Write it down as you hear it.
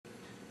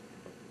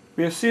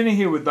We are sitting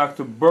here with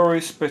Dr.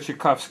 Boris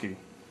Petrikovsky,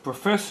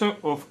 Professor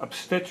of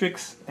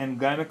Obstetrics and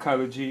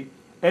Gynecology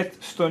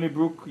at Stony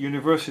Brook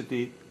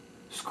University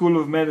School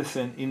of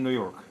Medicine in New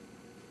York.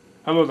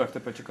 Hello,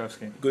 Dr.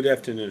 Petrikovsky. Good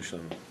afternoon,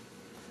 Shlomo.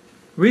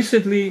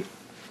 Recently,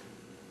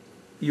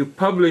 you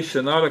published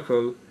an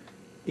article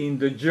in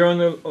the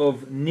Journal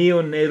of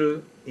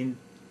Neonatal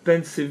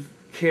Intensive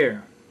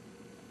Care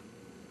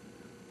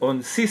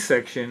on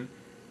C-section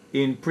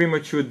in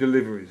premature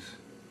deliveries.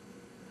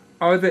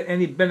 Are there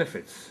any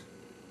benefits?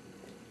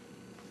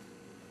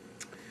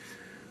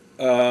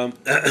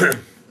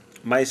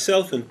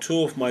 Myself and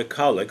two of my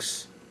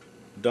colleagues,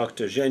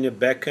 Dr. Zhenya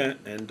Becker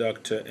and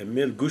Dr.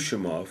 Emil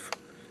Gushimov,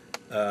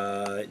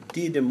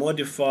 did a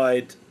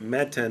modified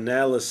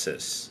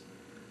meta-analysis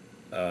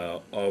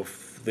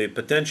of the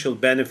potential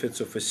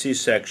benefits of a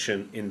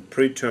C-section in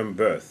preterm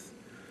birth.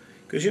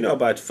 Because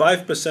about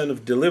 5%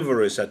 of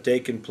deliveries are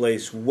taking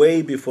place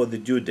way before the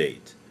due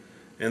date.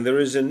 And there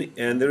is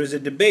a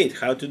debate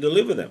how to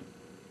deliver them.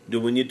 Do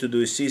we need to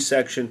do a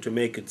C-section to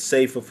make it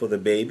safer for the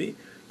baby?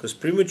 Because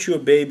premature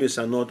babies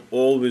are not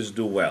always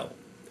do well.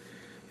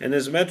 And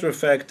as a matter of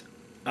fact,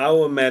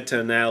 our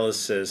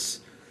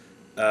meta-analysis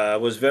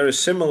was very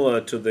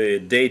similar to the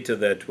data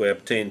that we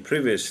obtained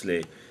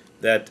previously,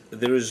 that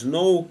there is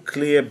no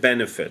clear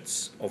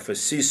benefits of a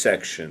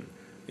C-section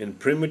in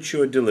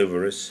premature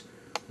deliveries,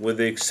 with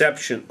the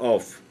exception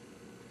of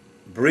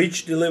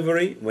breech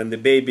delivery, when the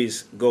baby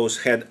goes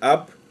head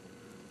up,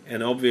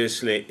 and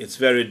obviously it's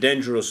very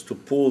dangerous to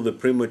pull the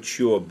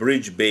premature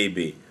breech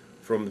baby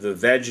from the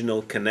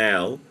vaginal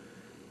canal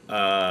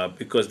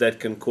because that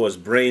can cause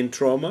brain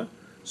trauma.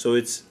 So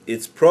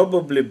it's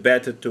probably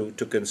better to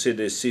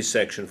consider a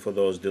C-section for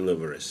those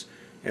deliveries.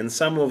 And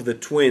some of the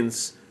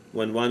twins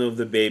when one of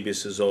the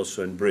babies is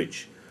also in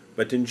breech.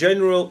 But in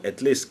general,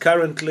 at least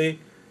currently,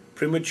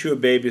 premature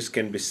babies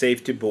can be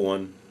safely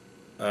born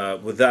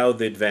without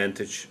the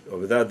advantage, or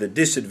without the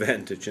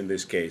disadvantage in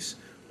this case,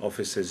 of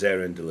a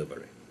cesarean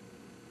delivery.